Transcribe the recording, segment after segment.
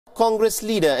Congress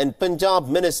leader and Punjab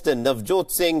Minister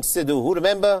Navjot Singh Sidhu, who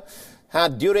remember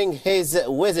had during his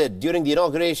visit during the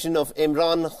inauguration of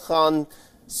Imran Khan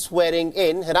swearing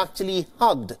in, had actually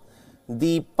hugged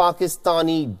the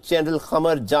Pakistani General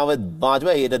Qamar Javed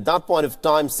Bajwa. He had at that point of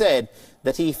time said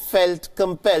that he felt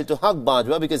compelled to hug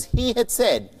Bajwa because he had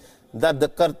said that the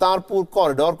Kartarpur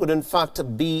corridor could in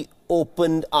fact be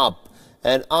opened up.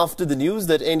 And after the news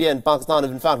that India and Pakistan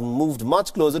have in fact moved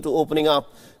much closer to opening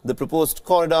up the proposed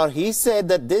corridor, he said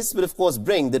that this will of course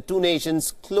bring the two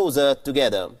nations closer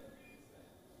together.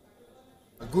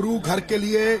 गुरु घर के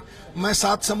लिए मैं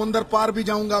 7 समुंदर पार भी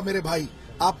जाऊंगा मेरे भाई।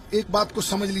 आप एक बात को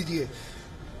समझ लीजिए,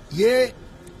 ये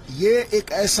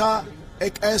एक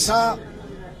ऐसा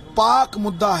पाक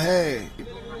मुद्दा है,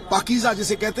 पाकीज़ा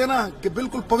जिसे कहते हैं ना, कि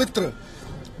बिल्कुल पवित्र,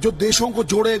 जो देशों को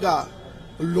जोड़ेगा,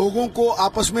 लोगों को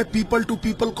आपस में पीपल टू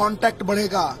पीपल कांटेक्ट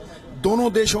बढ़ेगा,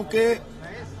 दोनों देशों के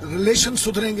रिलेशन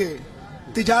सुधरेंगे,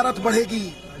 तिजारत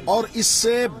बढ़ेगी और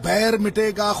इससे बैर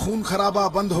मिटेगा, खून खराबा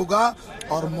बंद होगा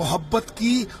और मोहब्बत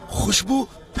की खुशबू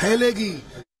फैलेगी।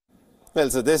 Well,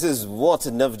 so this is what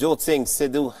Navjot Singh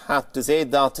Sidhu had to say,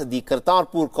 that the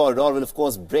Kartarpur corridor will of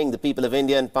course bring the people of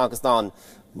India and Pakistan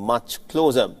much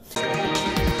closer.